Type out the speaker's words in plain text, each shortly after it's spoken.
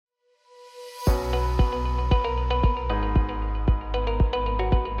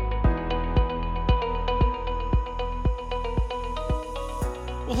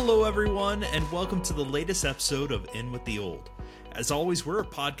Hello, everyone, and welcome to the latest episode of In With the Old. As always, we're a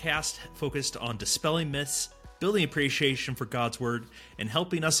podcast focused on dispelling myths, building appreciation for God's Word, and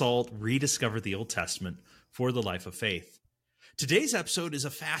helping us all rediscover the Old Testament for the life of faith. Today's episode is a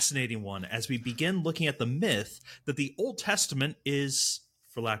fascinating one as we begin looking at the myth that the Old Testament is,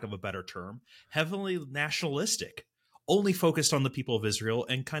 for lack of a better term, heavily nationalistic, only focused on the people of Israel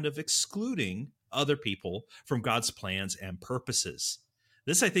and kind of excluding other people from God's plans and purposes.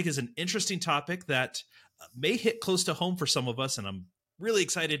 This, I think, is an interesting topic that may hit close to home for some of us, and I'm really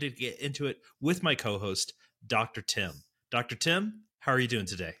excited to get into it with my co-host, Dr. Tim. Dr. Tim, how are you doing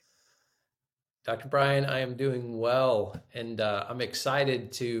today? Dr. Brian, I am doing well, and I'm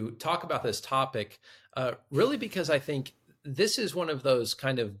excited to talk about this topic, really because I think this is one of those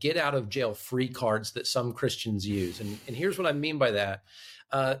kind of get out of jail free cards that some Christians use. And here's what I mean by that.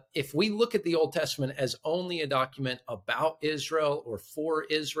 If we look at the Old Testament as only a document about Israel or for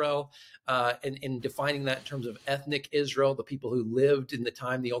Israel, and defining that in terms of ethnic Israel, the people who lived in the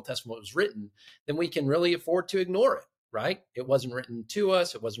time the Old Testament was written, then we can really afford to ignore it, right? It wasn't written to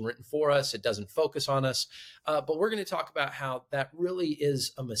us. It wasn't written for us. It doesn't focus on us. But we're going to talk about how that really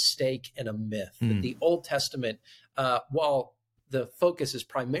is a mistake and a myth. That the Old Testament, while the focus is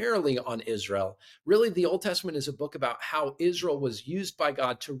primarily on Israel, really the Old Testament is a book about how Israel was used by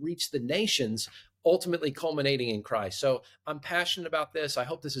God to reach the nations, ultimately culminating in Christ. So I'm passionate about this. I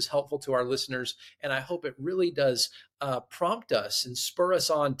hope this is helpful to our listeners, and I hope it really does prompt us and spur us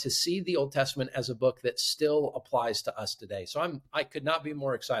on to see the Old Testament as a book that still applies to us today. So I could not be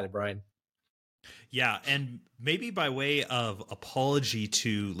more excited, Brian. Yeah, and maybe by way of apology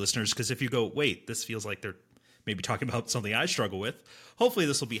to listeners, because if you go, wait, this feels like they're maybe talking about something I struggle with, hopefully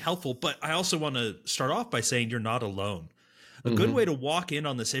this will be helpful. But I also want to start off by saying you're not alone. A good way to walk in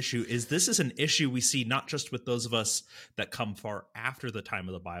on this issue is this is an issue we see not just with those of us that come far after the time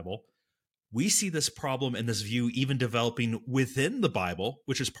of the Bible. We see this problem and this view even developing within the Bible,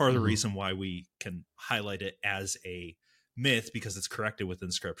 which is part of the reason why we can highlight it as a myth, because it's corrected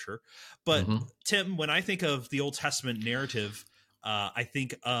within Scripture. But Tim, when I think of the Old Testament narrative, I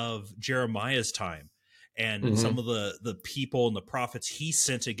think of Jeremiah's time. And some of the people and the prophets he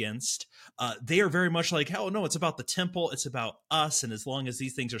sent against, they are very much like, oh, no, it's about the temple. It's about us. And as long as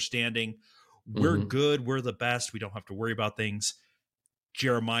these things are standing, we're good. We're the best. We don't have to worry about things.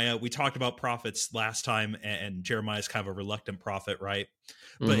 Jeremiah, we talked about prophets last time, and Jeremiah's kind of a reluctant prophet, right?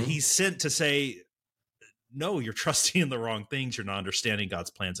 But he's sent to say, no, you're trusting in the wrong things. You're not understanding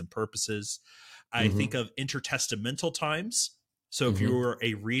God's plans and purposes. I think of intertestamental times. So if you're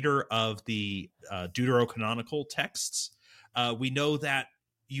a reader of the deuterocanonical texts, we know that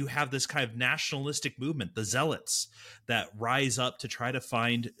you have this kind of nationalistic movement, the Zealots, that rise up to try to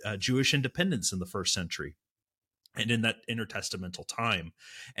find Jewish independence in the first century and in that intertestamental time.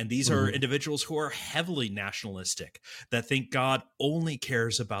 And these are individuals who are heavily nationalistic, that think God only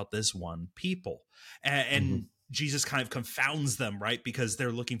cares about this one people. And Jesus kind of confounds them, right? Because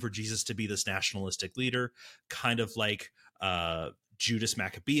they're looking for Jesus to be this nationalistic leader, kind of like Judas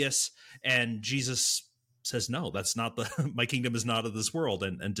Maccabeus, and Jesus says, no, that's not my kingdom is not of this world,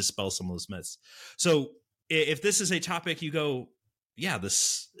 and dispel some of those myths. So if this is a topic you go, yeah,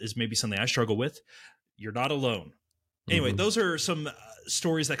 this is maybe something I struggle with, you're not alone. Anyway, those are some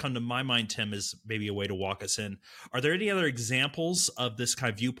stories that come to my mind, Tim, is maybe a way to walk us in. Are there any other examples of this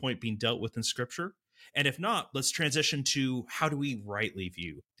kind of viewpoint being dealt with in Scripture? And if not, let's transition to how do we rightly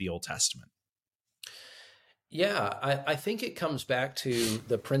view the Old Testament? Yeah, I think it comes back to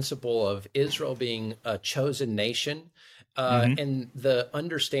the principle of Israel being a chosen nation, and the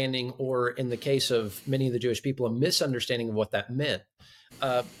understanding, or in the case of many of the Jewish people, a misunderstanding of what that meant.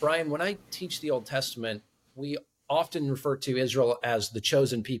 Brian, when I teach the Old Testament, we often refer to Israel as the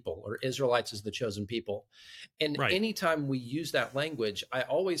chosen people, or Israelites as the chosen people. And anytime we use that language, I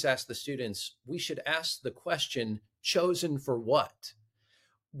always ask the students, we should ask the question, chosen for what?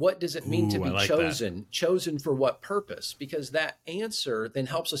 What does it mean to be chosen? Chosen for what purpose? Because that answer then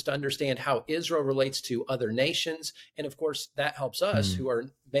helps us to understand how Israel relates to other nations. And of course, that helps us who are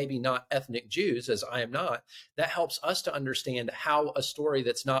maybe not ethnic Jews, as I am not. That helps us to understand how a story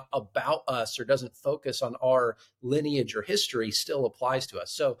that's not about us or doesn't focus on our lineage or history still applies to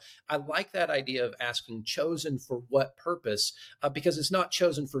us. So I like that idea of asking chosen for what purpose, because it's not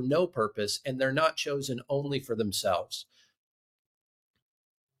chosen for no purpose, and they're not chosen only for themselves.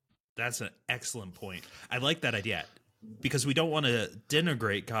 That's an excellent point. I like that idea. because we don't want to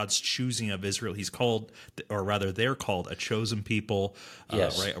denigrate God's choosing of Israel. He's called, or rather they're called, a chosen people,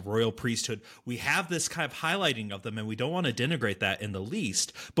 Yes. right? A royal priesthood. We have this kind of highlighting of them, and we don't want to denigrate that in the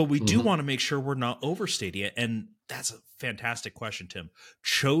least, but we do want to make sure we're not overstating it. And that's a fantastic question, Tim.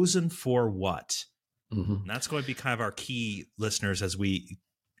 Chosen for what? And that's going to be kind of our key, listeners, as we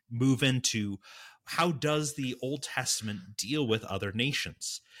move into how does the Old Testament deal with other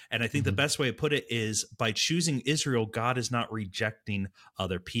nations? And I think the best way to put it is by choosing Israel, God is not rejecting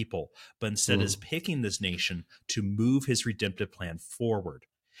other people, but instead is picking this nation to move his redemptive plan forward.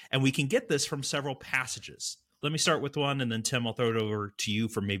 And we can get this from several passages. Let me start with one, and then Tim, I'll throw it over to you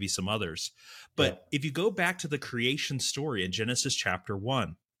for maybe some others. But if you go back to the creation story in Genesis chapter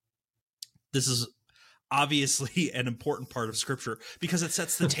 1, this is obviously an important part of scripture because it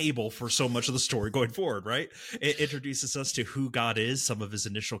sets the table for so much of the story going forward, right? It introduces us to who God is, some of his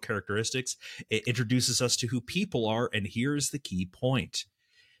initial characteristics. It introduces us to who people are. And here's the key point.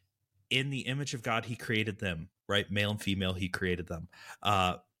 In the image of God, he created them, right? Male and female, he created them.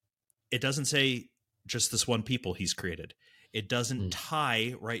 It doesn't say just this one people he's created. It doesn't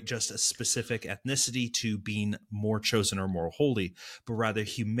tie, right, just a specific ethnicity to being more chosen or more holy, but rather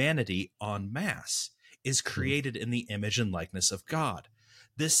humanity en masse is created in the image and likeness of God.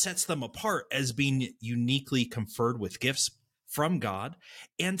 This sets them apart as being uniquely conferred with gifts from God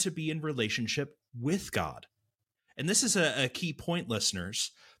and to be in relationship with God. And this is a key point,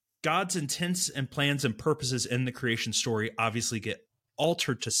 listeners. God's intents and plans and purposes in the creation story obviously get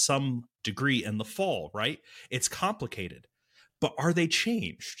altered to some degree in the fall, right? It's complicated. But are they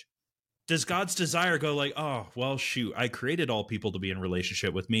changed? Does God's desire go like, oh, well, shoot, I created all people to be in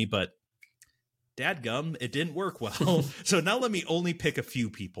relationship with me, but dadgum, it didn't work well. So now let me only pick a few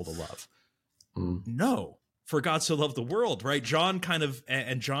people to love. No, for God so loved the world, right? John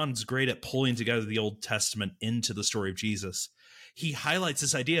and John's great at pulling together the Old Testament into the story of Jesus. He highlights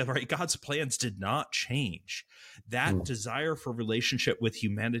this idea of, right, God's plans did not change. That desire for relationship with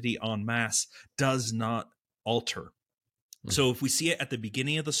humanity en masse does not alter. So if we see it at the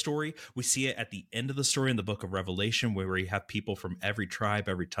beginning of the story, we see it at the end of the story in the book of Revelation, where you have people from every tribe,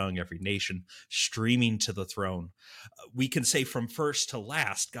 every tongue, every nation streaming to the throne. We can say from first to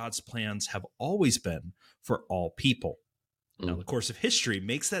last, God's plans have always been for all people. Now, the course of history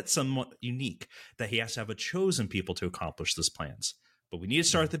makes that somewhat unique, that he has to have a chosen people to accomplish these plans. But we need to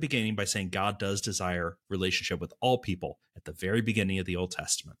start at the beginning by saying God does desire relationship with all people at the very beginning of the Old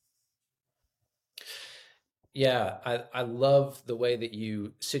Testament. Yeah, I love the way that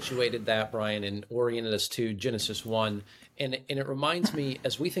you situated that, Brian, and oriented us to Genesis 1. And it reminds me,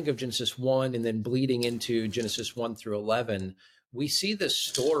 as we think of Genesis 1 and then bleeding into Genesis 1 through 11, we see this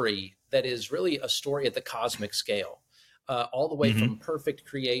story that is really a story at the cosmic scale, all the way from perfect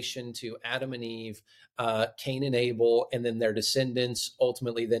creation to Adam and Eve, Cain and Abel, and then their descendants,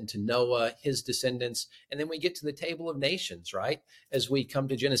 ultimately then to Noah, his descendants. And then we get to the Table of Nations, right? As we come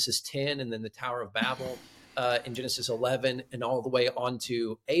to Genesis 10 and then the Tower of Babel. In Genesis 11 and all the way on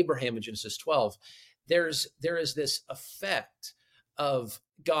to Abraham in Genesis 12, there is this effect of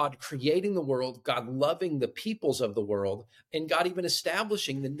God creating the world, God loving the peoples of the world, and God even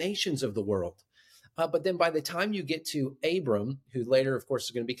establishing the nations of the world. But then by the time you get to Abram, who later, of course,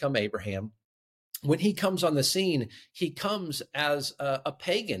 is going to become Abraham, when he comes on the scene, he comes as a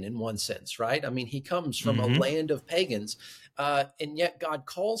pagan in one sense, right? I mean, he comes from a land of pagans, and yet God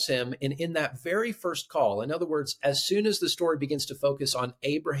calls him. And in that very first call, in other words, as soon as the story begins to focus on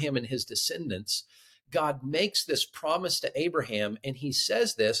Abraham and his descendants, God makes this promise to Abraham, and he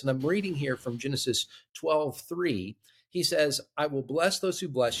says this, and I'm reading here from Genesis 12:3. He says, I will bless those who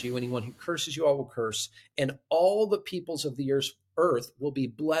bless you. Anyone who curses you, I will curse. And all the peoples of the earth will be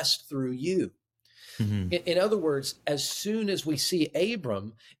blessed through you. In other words, as soon as we see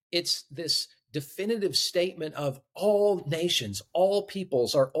Abram, it's this definitive statement of all nations, all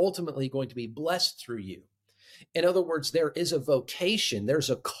peoples are ultimately going to be blessed through you. In other words, there is a vocation,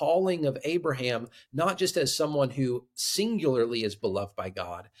 there's a calling of Abraham, not just as someone who singularly is beloved by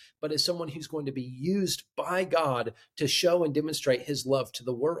God, but as someone who's going to be used by God to show and demonstrate his love to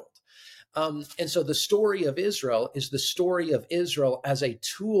the world. And so the story of Israel is the story of Israel as a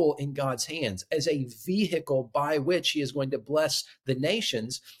tool in God's hands, as a vehicle by which he is going to bless the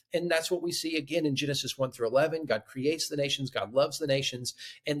nations. And that's what we see again in Genesis 1 through 11. God creates the nations, God loves the nations.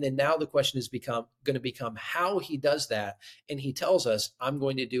 And then now the question is going to become how he does that. And he tells us, I'm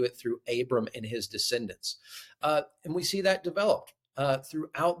going to do it through Abram and his descendants. And we see that developed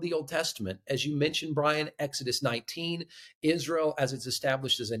throughout the Old Testament. As you mentioned, Brian, Exodus 19, Israel, as it's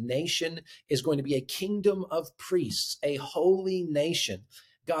established as a nation, is going to be a kingdom of priests, a holy nation.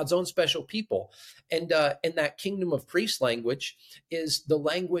 God's own special people. And that kingdom of priests language is the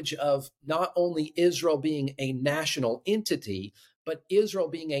language of not only Israel being a national entity, but Israel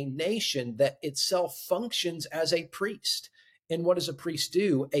being a nation that itself functions as a priest. And what does a priest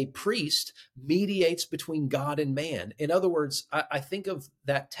do? A priest mediates between God and man. In other words, I think of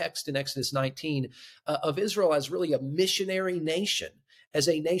that text in Exodus 19 of Israel as really a missionary nation, as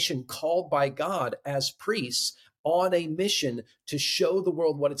a nation called by God as priests on a mission to show the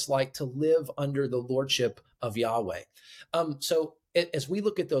world what it's like to live under the lordship of Yahweh. So as we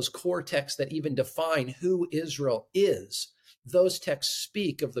look at those core texts that even define who Israel is, those texts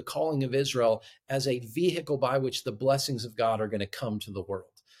speak of the calling of Israel as a vehicle by which the blessings of God are going to come to the world.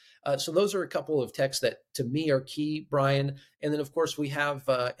 So those are a couple of texts that to me are key, Brian. And then, of course, we have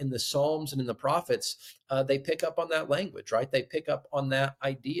in the Psalms and in the prophets, they pick up on that language, right? They pick up on that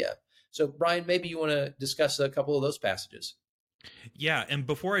idea. So, Brian, maybe you want to discuss a couple of those passages. Yeah, and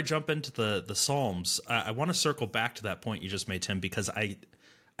before I jump into the Psalms, I want to circle back to that point you just made, Tim, because I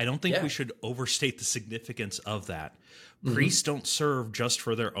don't think we should overstate the significance of that. Priests don't serve just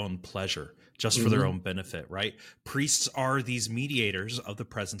for their own pleasure, just for their own benefit, right? Priests are these mediators of the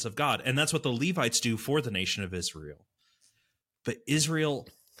presence of God, and that's what the Levites do for the nation of Israel. But Israel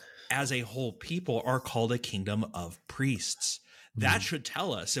as a whole people are called a kingdom of priests. That should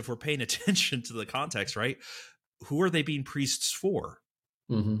tell us, if we're paying attention to the context, right? Who are they being priests for?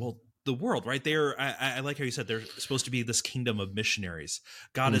 Well, the world, right? I like how you said they're supposed to be this kingdom of missionaries.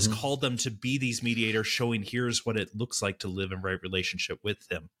 God has called them to be these mediators, showing here's what it looks like to live in right relationship with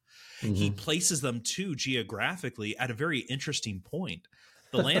him. He places them too geographically at a very interesting point.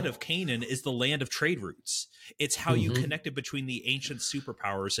 The land of Canaan is the land of trade routes. It's how you connected between the ancient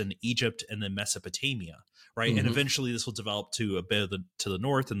superpowers in Egypt and then Mesopotamia, right? And eventually this will develop to a bit of to the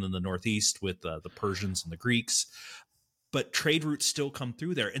north and then the northeast with the Persians and the Greeks. But trade routes still come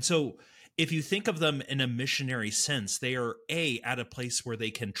through there. And so if you think of them in a missionary sense, they are at a place where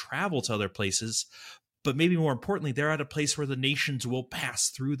they can travel to other places, but maybe more importantly, they're at a place where the nations will pass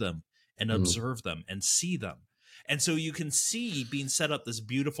through them and observe them and see them. And so you can see being set up this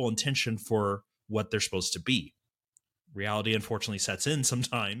beautiful intention for what they're supposed to be. Reality unfortunately sets in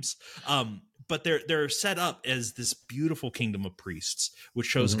sometimes. But they're set up as this beautiful kingdom of priests, which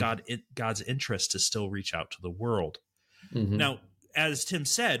shows God's interest to still reach out to the world. Now, as Tim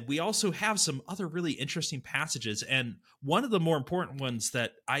said, we also have some other really interesting passages. And one of the more important ones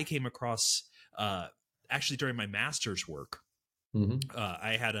that I came across actually during my master's work,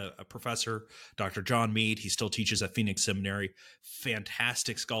 I had a professor, Dr. John Mead. He still teaches at Phoenix Seminary.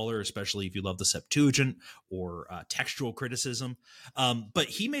 Fantastic scholar, especially if you love the Septuagint or textual criticism. But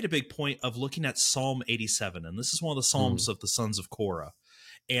he made a big point of looking at Psalm 87. And this is one of the Psalms of the sons of Korah.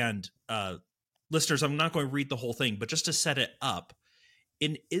 And listeners, I'm not going to read the whole thing, but just to set it up,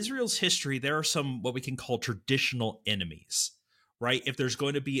 in Israel's history, there are some what we can call traditional enemies, right? If there's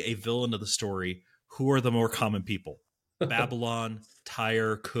going to be a villain of the story, who are the more common people? Babylon,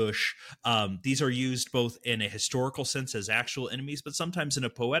 Tyre, Cush. These are used both in a historical sense as actual enemies, but sometimes in a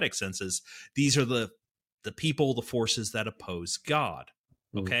poetic sense as these are the people, the forces that oppose God.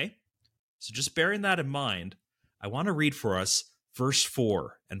 Okay? So just bearing that in mind, I want to read for us verse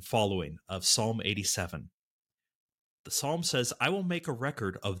 4 and following of Psalm 87. The psalm says, I will make a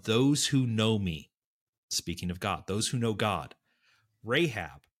record of those who know me. Speaking of God, those who know God.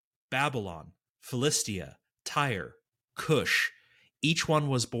 Rahab, Babylon, Philistia, Tyre, Cush, each one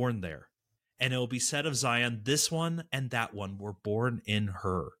was born there. And it will be said of Zion, this one and that one were born in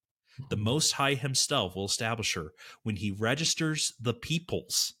her. The Most High himself will establish her. When he registers the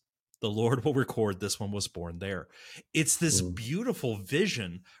peoples, the Lord will record this one was born there. It's this beautiful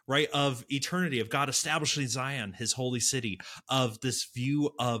vision, right, of eternity, of God establishing Zion, his holy city, of this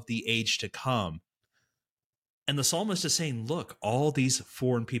view of the age to come. And the psalmist is saying, look, all these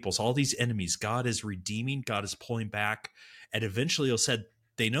foreign peoples, all these enemies, God is redeeming, God is pulling back, and eventually he'll say,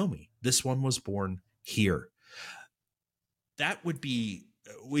 they know me. This one was born here. That would be,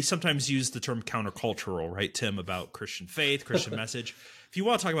 we sometimes use the term countercultural, right, Tim, about Christian faith, Christian message. If you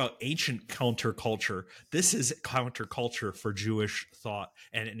want to talk about ancient counterculture, this is counterculture for Jewish thought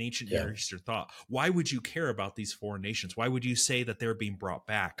and an ancient Near Eastern thought. Why would you care about these foreign nations? Why would you say that they're being brought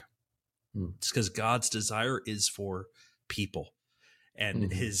back? It's because God's desire is for people.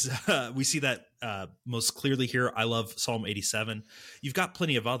 And his we see that most clearly here. I love Psalm 87. You've got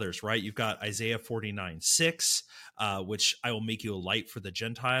plenty of others, right? You've got Isaiah 49:6, which I will make you a light for the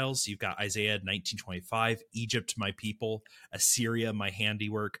Gentiles. You've got Isaiah 19:25, Egypt, my people, Assyria, my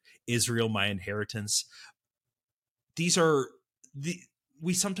handiwork, Israel, my inheritance. These are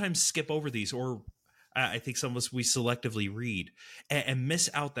we sometimes skip over these, or I think some of us, we selectively read and miss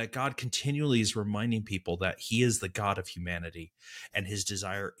out that God continually is reminding people that he is the God of humanity, and his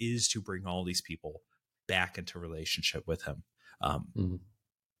desire is to bring all these people back into relationship with him. Um, Mm,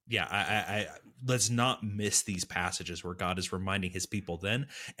 yeah, I let's not miss these passages where God is reminding his people then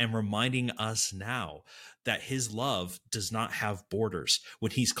and reminding us now that his love does not have borders.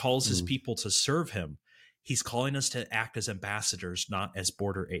 When he calls his mm, people to serve him, he's calling us to act as ambassadors, not as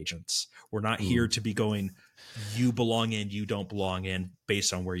border agents. We're not here mm. to be going, you belong in, you don't belong in,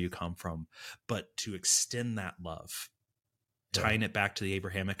 based on where you come from, but to extend that love, Yeah. tying it back to the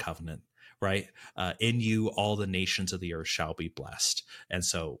Abrahamic covenant, right? In you, all the nations of the earth shall be blessed. And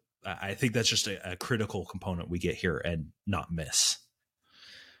so I think that's just a critical component we get here and not miss.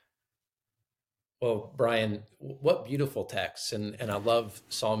 Well, Brian, what beautiful texts, and I love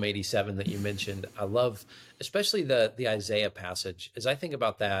Psalm 87 that you mentioned. I love especially the Isaiah passage. As I think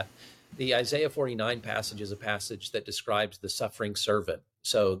about that, the Isaiah 49 passage is a passage that describes the suffering servant.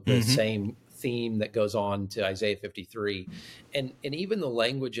 So the Mm-hmm. same theme that goes on to Isaiah 53, and even the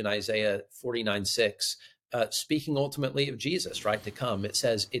language in Isaiah 49:6, speaking ultimately of Jesus, right, to come. It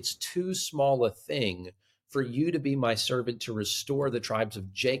says, "It's too small a thing for you to be my servant to restore the tribes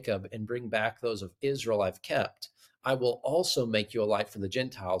of Jacob and bring back those of Israel I've kept. I will also make you a light for the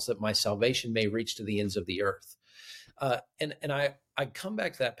Gentiles, that my salvation may reach to the ends of the earth." And I come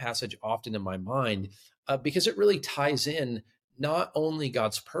back to that passage often in my mind because it really ties in not only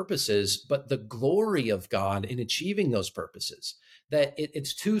God's purposes, but the glory of God in achieving those purposes. That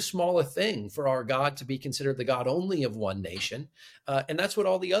it's too small a thing for our God to be considered the God only of one nation. And that's what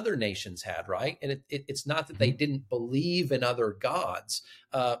all the other nations had, right? And it's not that they Mm-hmm. didn't believe in other gods.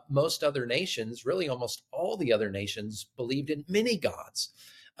 Most other nations, really almost all the other nations, believed in many gods.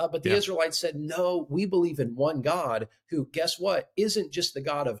 But the Yeah. Israelites said, no, we believe in one God who, guess what, isn't just the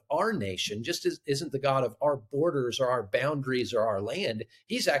God of our nation, just as isn't the God of our borders or our boundaries or our land.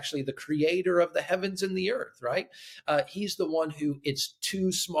 He's actually the creator of the heavens and the earth, right? He's the one who it's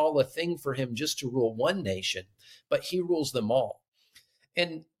too small a thing for him just to rule one nation, but he rules them all.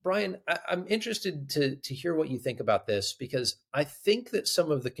 And Brian, I'm interested to hear what you think about this, because I think that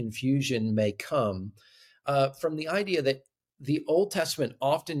some of the confusion may come from the idea that the Old Testament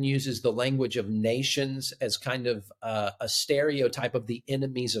often uses the language of nations as kind of a stereotype of the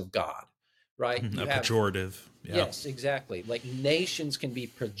enemies of God, right? Mm-hmm. You A have pejorative. Yeah. Yes, exactly. Like nations can be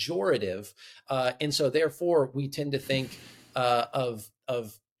pejorative, and so therefore we tend to think of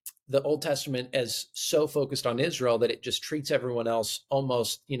the Old Testament as so focused on Israel that it just treats everyone else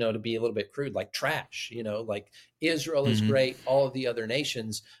almost, to be a little bit crude, like trash. Like Israel is Mm-hmm. great, all of the other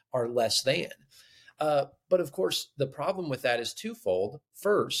nations are less than. But of course, the problem with that is twofold.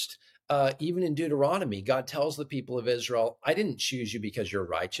 First, even in Deuteronomy, God tells the people of Israel, I didn't choose you because you're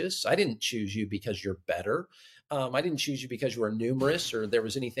righteous. I didn't choose you because you're better. I didn't choose you because you were numerous or there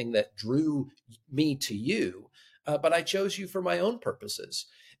was anything that drew me to you, but I chose you for my own purposes.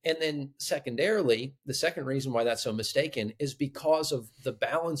 And then, secondarily, the second reason why that's so mistaken is because of the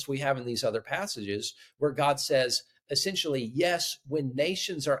balance we have in these other passages where God says, essentially, yes, when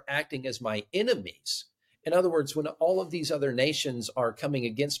nations are acting as my enemies, in other words, when all of these other nations are coming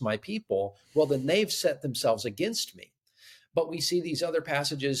against my people, well, then they've set themselves against me. But we see these other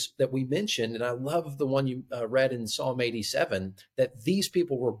passages that we mentioned, and I love the one you read in Psalm 87, that these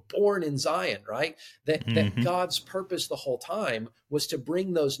people were born in Zion, right? That Mm-hmm. God's purpose the whole time was to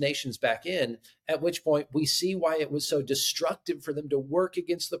bring those nations back in, at which point we see why it was so destructive for them to work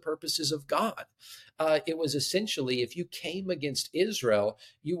against the purposes of God. It was essentially, if you came against Israel,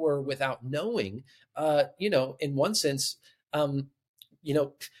 you were without knowing, in one sense, um, you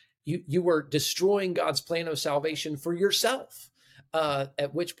know, you were destroying God's plan of salvation for yourself.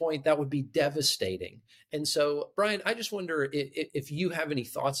 At which point that would be devastating. And so, Brian, I just wonder if you have any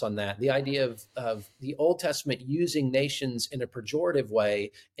thoughts on that. The idea of the Old Testament using nations in a pejorative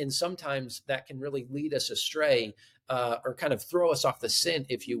way, and sometimes that can really lead us astray, or kind of throw us off the scent,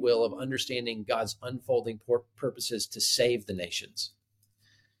 if you will, of understanding God's unfolding purposes to save the nations.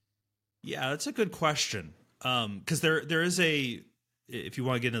 Yeah, that's a good question. Because there is a, if you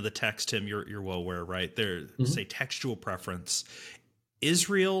want to get into the text, Tim, you're well aware, right? There's Mm-hmm. a textual preference.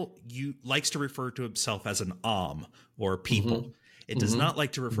 Israel likes to refer to itself as an or people. It does Mm-hmm. not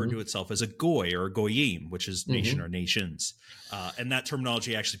like to refer Mm-hmm. to itself as a goy or a goyim, which is nation or nations. And that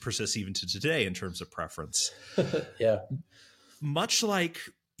terminology actually persists even to today in terms of preference. Mm-hmm. Yeah. Much like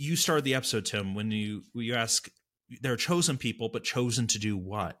you started the episode, Tim, when you ask, they're chosen people, but chosen to do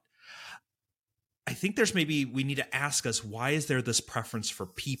what? I think there's maybe we need to ask us, why is there this preference for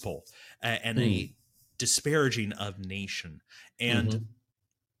people and Mm-hmm. a disparaging of nation? And Mm-hmm.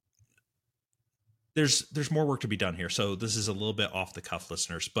 there's more work to be done here. So this is a little bit off the cuff,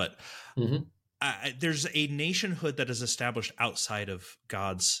 listeners, but Mm-hmm. there's a nationhood that is established outside of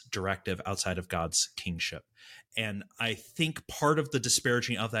God's directive, outside of God's kingship. And I think part of the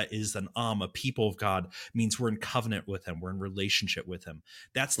disparaging of that is that a people of God means we're in covenant with him. We're in relationship with him.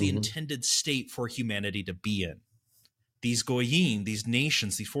 That's the Mm-hmm. intended state for humanity to be in. These goyim, these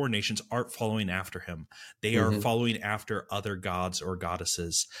nations, these foreign nations aren't following after him. They are Mm-hmm. following after other gods or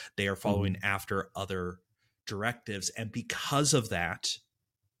goddesses. They are following after other directives. And because of that,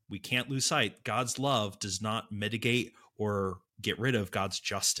 we can't lose sight. God's love does not mitigate or get rid of God's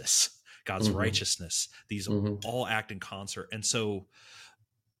justice, God's Mm-hmm. righteousness. These Mm-hmm. all act in concert. And so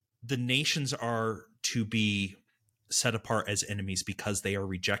the nations are to be set apart as enemies because they are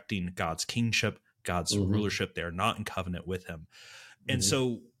rejecting God's kingship, God's Mm-hmm. rulership. They're not in covenant with him. And Mm-hmm.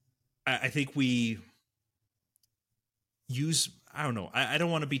 so I think we use, I don't know, I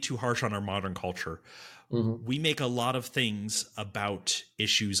don't want to be too harsh on our modern culture. Mm-hmm. We make a lot of things about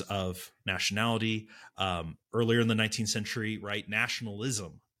issues of nationality. Earlier in the 19th century, right,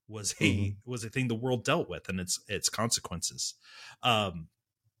 nationalism was Mm-hmm. a thing the world dealt with, and its consequences.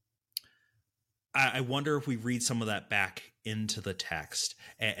 I wonder if we read some of that back into the text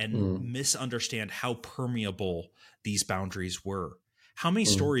and misunderstand how permeable these boundaries were. How many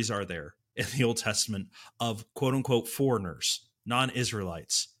Mm-hmm. stories are there in the Old Testament of quote unquote foreigners,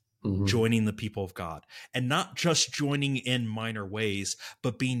 non-Israelites, Mm-hmm. joining the people of God, and not just joining in minor ways,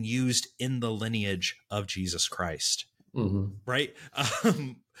 but being used in the lineage of Jesus Christ? Mm-hmm. Right?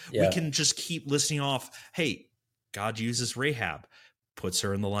 We Yeah. can just keep listing off, hey, God uses Rahab, puts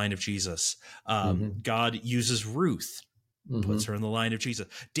her in the line of Jesus. Mm-hmm. God uses Ruth, Mm-hmm. puts her in the line of Jesus.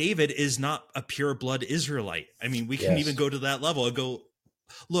 David is not a pure blood Israelite. I mean, we can Yes. even go to that level and go,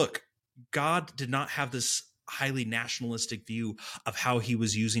 look, God did not have this highly nationalistic view of how he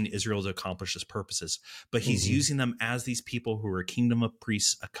was using Israel to accomplish his purposes, but he's Mm-hmm. using them as these people who are a kingdom of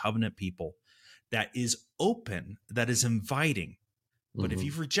priests, a covenant people that is open, that is inviting. But if Mm-hmm.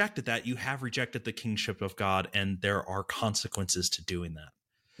 you've rejected that, you have rejected the kingship of God, and there are consequences to doing that.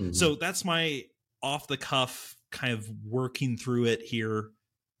 Mm-hmm. So that's my off the cuff kind of working through it here.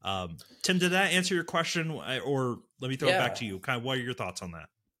 Tim, did that answer your question? Or let me throw it back Yeah. to you. Kind of what are your thoughts on that?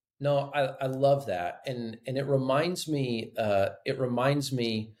 No, I love that, and it reminds me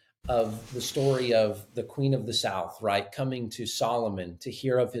of the story of the Queen of the South, right, coming to Solomon to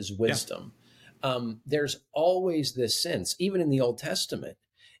hear of his Yeah. wisdom. There's always this sense, even in the Old Testament,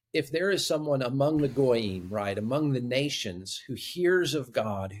 if there is someone among the goyim, right, among the nations, who hears of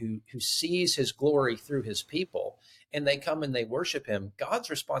God, who sees His glory through His people, and they come and they worship Him, God's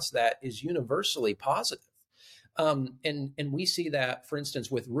response to that is universally positive. And we see that, for instance,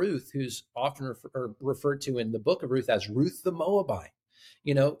 with Ruth, who's often referred to in the book of Ruth as Ruth the Moabite.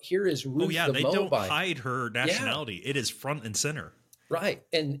 Here is Ruth Oh yeah, the they don't Moabite. hide her Yeah, nationality. It is front and center. right.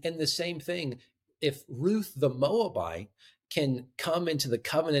 And the same thing, if Ruth the Moabite can come into the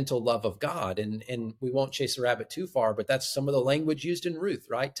covenantal love of God, and we won't chase the rabbit too far, but that's some of the language used in Ruth,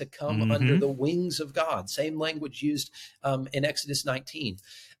 right? To come under the wings of God. Same language used in Exodus 19.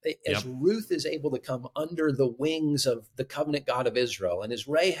 As Ruth is able to come under the wings of the covenant God of Israel, and as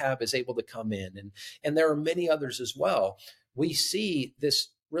Rahab is able to come in, and there are many others as well, we see this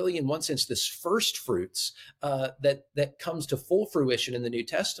really, in one sense, this first fruits that comes to full fruition in the New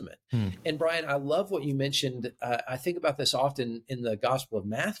Testament. And Brian, I love what you mentioned. I think about this often in the Gospel of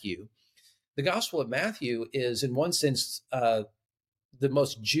Matthew. The Gospel of Matthew is, in one sense, the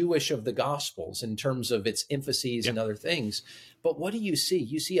most Jewish of the Gospels in terms of its emphases and other things. But what do you see?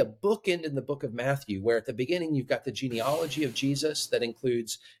 You see a bookend in the book of Matthew where at the beginning you've got the genealogy of Jesus that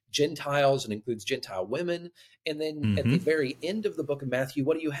includes Gentiles and includes Gentile women. And then at the very end of the book of Matthew,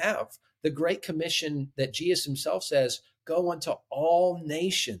 what do you have? The Great Commission that Jesus himself says, go unto all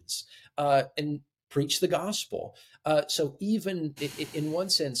nations and preach the gospel. So even in one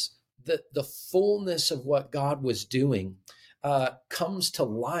sense, the fullness of what God was doing comes to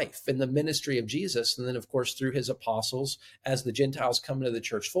life in the ministry of Jesus. And then, of course, through his apostles, as the Gentiles come into the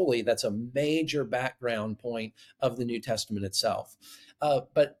church fully, that's a major background point of the New Testament itself.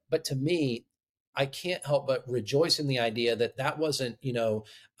 But to me, I can't help but rejoice in the idea that wasn't,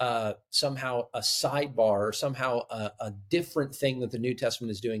 somehow a sidebar or somehow a different thing that the New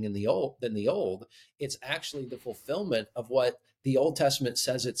Testament is doing in the old than the old. It's actually the fulfillment of what the Old Testament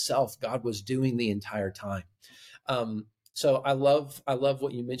says itself God was doing the entire time. So I love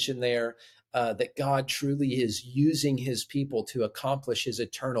what you mentioned there, that God truly is using his people to accomplish his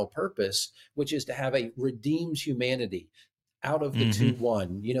eternal purpose, which is to have a redeemed humanity, out of the two Mm-hmm.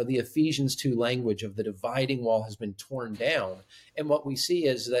 one. The Ephesians 2 language of the dividing wall has been torn down. And what we see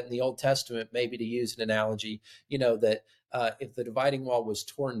is that in the Old Testament, maybe to use an analogy, that if the dividing wall was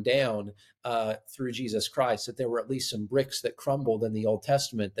torn down through Jesus Christ, that there were at least some bricks that crumbled in the Old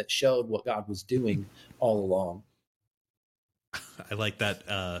Testament that showed what God was doing all along. I like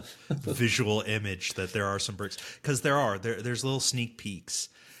that visual image that there are some bricks, because there's little sneak peeks.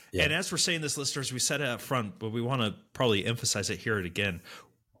 Yeah. And as we're saying this, listeners, we said it up front, but we want to probably emphasize it here again.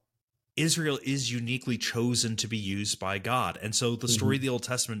 Israel is uniquely chosen to be used by God. And so the story of the Old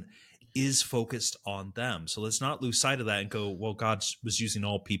Testament is focused on them. So let's not lose sight of that and go, well, God was using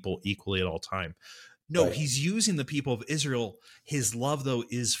all people equally at all time. No, Right. he's using the people of Israel. His love, though,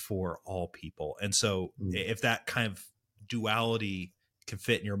 is for all people. And so if that kind of duality can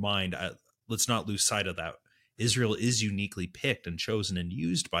fit in your mind, let's not lose sight of that. Israel is uniquely picked and chosen and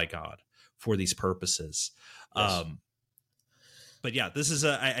used by God for these purposes. Yes. But yeah, this is,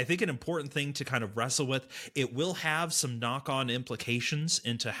 I think, an important thing to kind of wrestle with. It will have some knock-on implications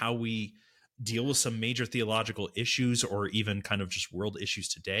into how we deal with some major theological issues or even kind of just world issues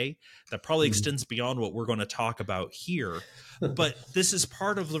today that probably extends beyond what we're going to talk about here. But this is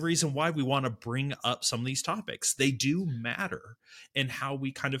part of the reason why we want to bring up some of these topics. They do matter in how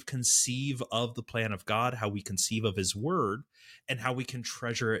we kind of conceive of the plan of God, how we conceive of his word, and how we can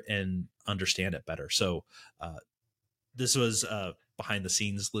treasure it and understand it better. So, this was behind the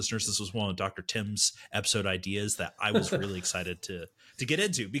scenes, listeners. This was one of Dr. Tim's episode ideas that I was really excited to get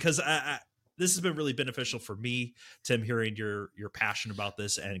into, because this has been really beneficial for me, Tim, hearing your passion about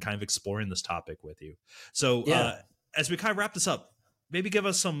this and kind of exploring this topic with you. So as we kind of wrap this up, maybe give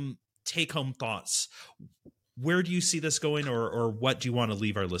us some take-home thoughts. Where do you see this going, or what do you want to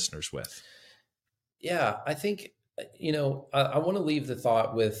leave our listeners with? Yeah, I think, I want to leave the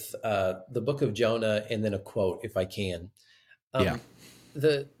thought with the book of Jonah and then a quote, if I can.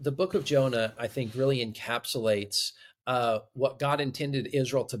 The book of Jonah, I think, really encapsulates what God intended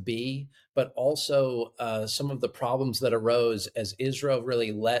Israel to be, but also some of the problems that arose as Israel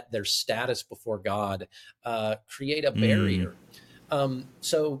really let their status before God create a barrier.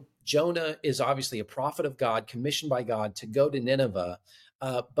 So Jonah is obviously a prophet of God, commissioned by God to go to Nineveh.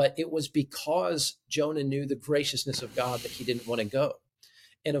 But it was because Jonah knew the graciousness of God that he didn't want to go.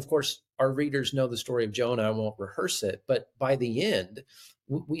 And of course, our readers know the story of Jonah. I won't rehearse it. But by the end,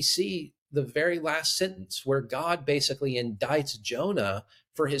 we see the very last sentence where God basically indicts Jonah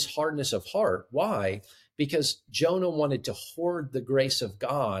for his hardness of heart. Why? Because Jonah wanted to hoard the grace of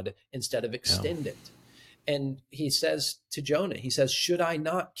God instead of extend it. And he says to Jonah, he says, should I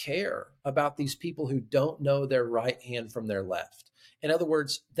not care about these people who don't know their right hand from their left? In other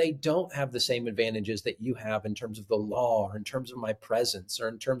words, they don't have the same advantages that you have in terms of the law, or in terms of my presence, or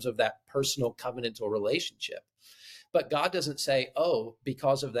in terms of that personal covenantal relationship. But God doesn't say, oh,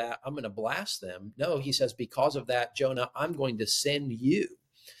 because of that, I'm going to blast them. No, he says, because of that, Jonah, I'm going to send you.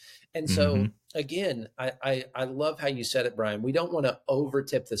 And so, again, I love how you said it, Brian. We don't want to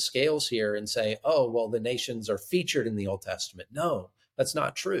overtip the scales here and say, oh, well, the nations are featured in the Old Testament. No, that's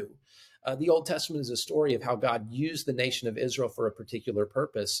not true. The Old Testament is a story of how God used the nation of Israel for a particular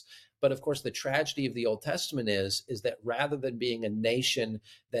purpose. But of course, the tragedy of the Old Testament is that rather than being a nation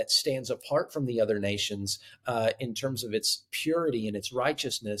that stands apart from the other nations in terms of its purity and its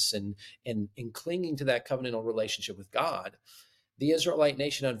righteousness and in clinging to that covenantal relationship with God, the Israelite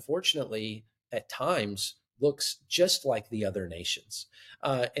nation, unfortunately, at times looks just like the other nations.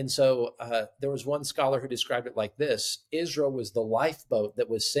 And so there was one scholar who described it like this: Israel was the lifeboat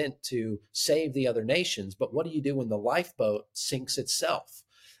that was sent to save the other nations. But what do you do when the lifeboat sinks itself?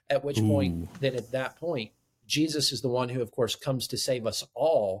 At which point, then at that point, Jesus is the one who, of course, comes to save us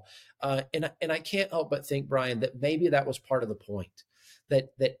all. And I can't help but think, Brian, that maybe that was part of the point, that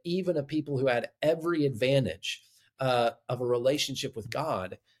even a people who had every advantage of a relationship with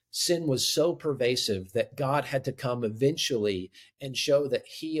God, sin was so pervasive that God had to come eventually and show that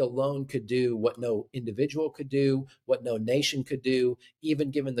he alone could do what no individual could do, what no nation could do.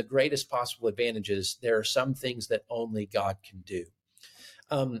 Even given the greatest possible advantages, there are some things that only God can do.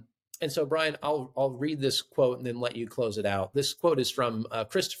 And so, Brian, I'll read this quote and then let you close it out. This quote is from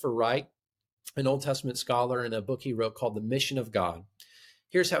Christopher Wright, an Old Testament scholar, in a book he wrote called The Mission of God.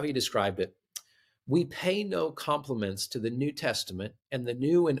 Here's how he described it. We pay no compliments to the New Testament and the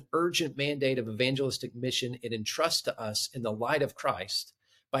new and urgent mandate of evangelistic mission it entrusts to us in the light of Christ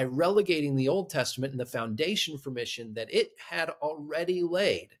by relegating the Old Testament and the foundation for mission that it had already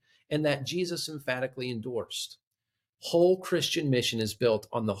laid and that Jesus emphatically endorsed. Whole Christian mission is built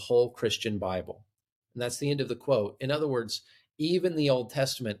on the whole Christian Bible. And that's the end of the quote. In other words, even the Old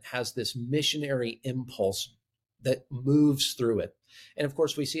Testament has this missionary impulse that moves through it. And of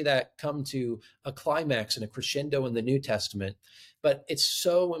course, we see that come to a climax and a crescendo in the New Testament. But it's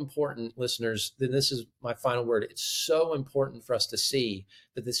so important, listeners, that this is my final word. It's so important for us to see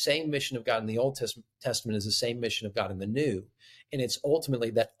that the same mission of God in the Old Testament is the same mission of God in the New. And it's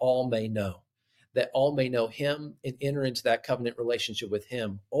ultimately that all may know him and enter into that covenant relationship with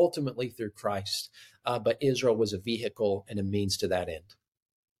him, ultimately through Christ. But Israel was a vehicle and a means to that end.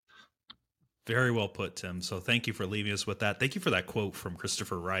 Very well put, Tim. So thank you for leaving us with that. Thank you for that quote from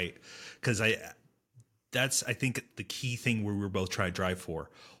Christopher Wright, because that's, I think, the key thing we were both trying to drive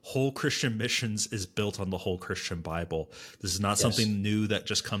for. Whole Christian missions is built on the whole Christian Bible. This is not something new that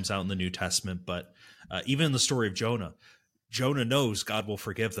just comes out in the New Testament, but even in the story of Jonah knows God will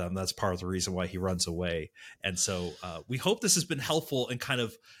forgive them. That's part of the reason why he runs away. And so we hope this has been helpful in kind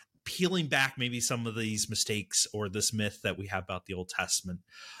of peeling back maybe some of these mistakes or this myth that we have about the Old Testament,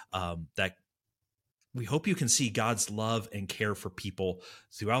 that we hope you can see God's love and care for people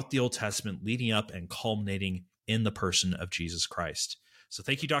throughout the Old Testament, leading up and culminating in the person of Jesus Christ. So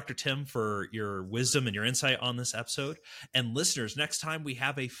thank you, Dr. Tim, for your wisdom and your insight on this episode. And listeners, next time we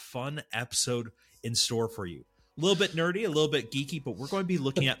have a fun episode in store for you. A little bit nerdy, a little bit geeky, but we're going to be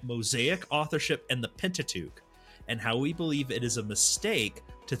looking at Mosaic authorship and the Pentateuch, and how we believe it is a mistake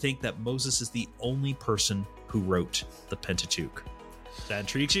to think that Moses is the only person who wrote the Pentateuch. If that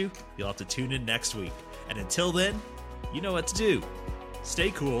intrigues you, you'll have to tune in next week. And until then, you know what to do.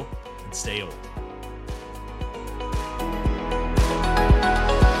 Stay cool and stay old.